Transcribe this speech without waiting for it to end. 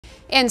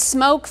And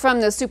smoke from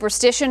the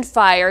Superstition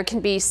fire can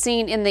be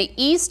seen in the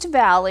East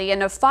Valley,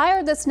 and a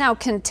fire that's now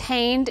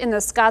contained in the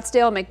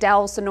Scottsdale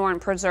McDowell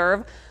Sonoran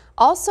Preserve,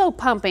 also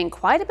pumping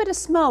quite a bit of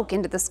smoke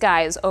into the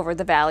skies over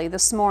the valley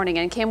this morning,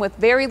 and came with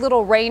very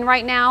little rain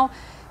right now.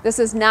 This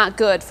is not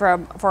good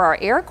for our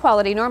air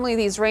quality. Normally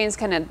these rains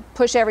kind of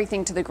push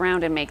everything to the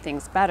ground and make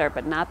things better,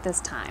 but not this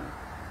time.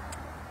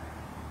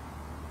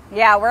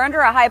 Yeah, we're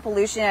under a high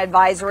pollution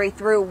advisory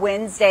through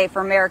Wednesday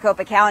for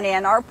Maricopa County,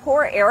 and our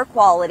poor air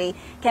quality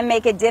can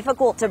make it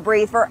difficult to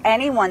breathe for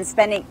anyone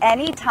spending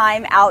any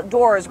time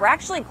outdoors. We're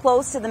actually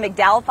close to the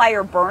McDowell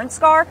fire burn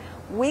scar.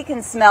 We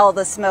can smell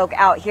the smoke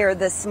out here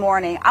this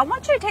morning. I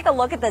want you to take a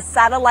look at the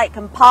satellite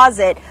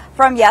composite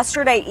from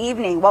yesterday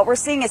evening. What we're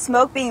seeing is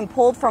smoke being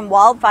pulled from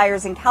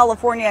wildfires in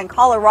California and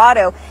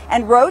Colorado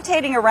and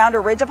rotating around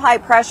a ridge of high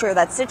pressure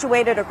that's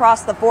situated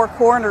across the Four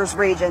Corners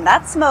region.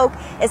 That smoke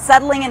is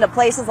settling into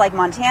places like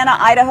Montana,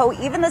 Idaho,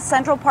 even the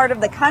central part of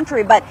the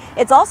country, but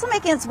it's also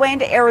making its way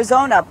into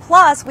Arizona.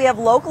 Plus, we have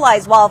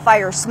localized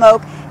wildfire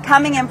smoke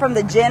coming in from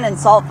the gin and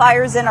salt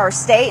fires in our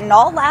state. And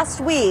all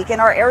last week in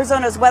our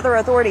Arizona's Weather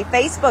Authority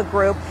Facebook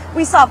group,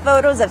 we saw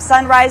photos of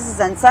sunrises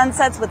and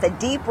sunsets with a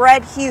deep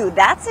red hue.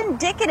 That's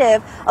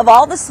indicative of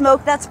all the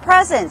smoke that's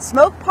present.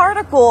 Smoke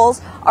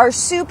particles are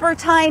super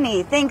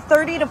tiny. Think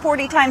 30 to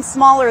 40 times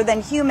smaller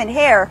than human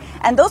hair,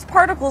 and those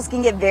particles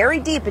can get very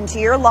deep into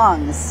your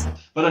lungs.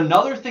 But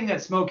another thing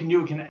that smoke can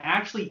do, it can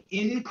actually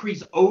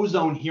increase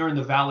ozone here in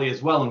the valley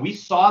as well. And we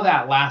saw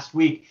that last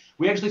week.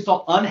 We actually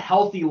saw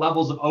unhealthy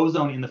levels of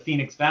ozone in the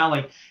Phoenix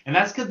Valley. And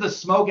that's because the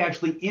smoke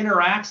actually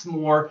interacts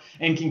more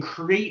and can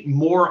create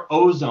more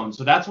ozone.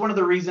 So that's one of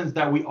the reasons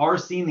that we are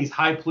seeing these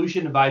high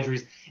pollution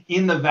advisories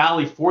in the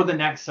valley for the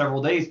next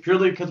several days,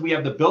 purely because we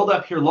have the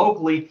buildup here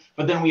locally,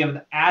 but then we have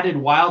the added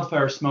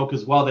wildfire smoke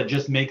as well that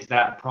just makes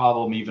that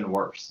problem even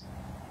worse.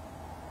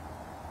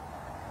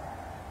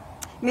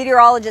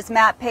 Meteorologist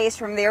Matt Pace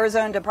from the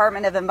Arizona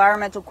Department of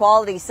Environmental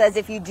Quality says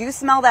if you do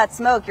smell that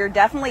smoke, you're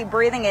definitely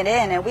breathing it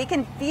in, and we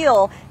can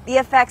feel the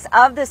effects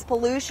of this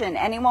pollution.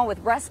 Anyone with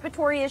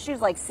respiratory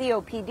issues like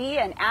COPD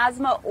and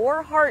asthma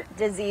or heart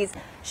disease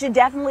should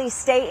definitely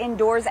stay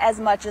indoors as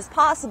much as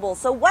possible.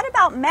 So what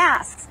about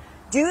masks?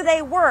 Do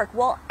they work?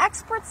 Well,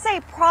 experts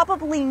say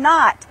probably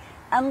not,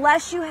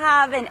 unless you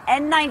have an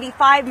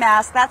N95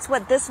 mask. That's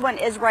what this one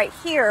is right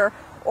here,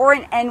 or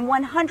an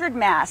N100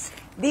 mask.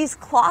 These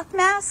cloth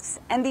masks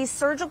and these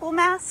surgical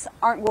masks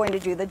aren't going to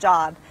do the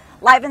job.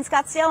 Live in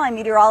Scottsdale, I'm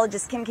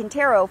meteorologist Kim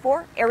Quintero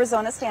for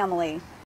Arizona's Family.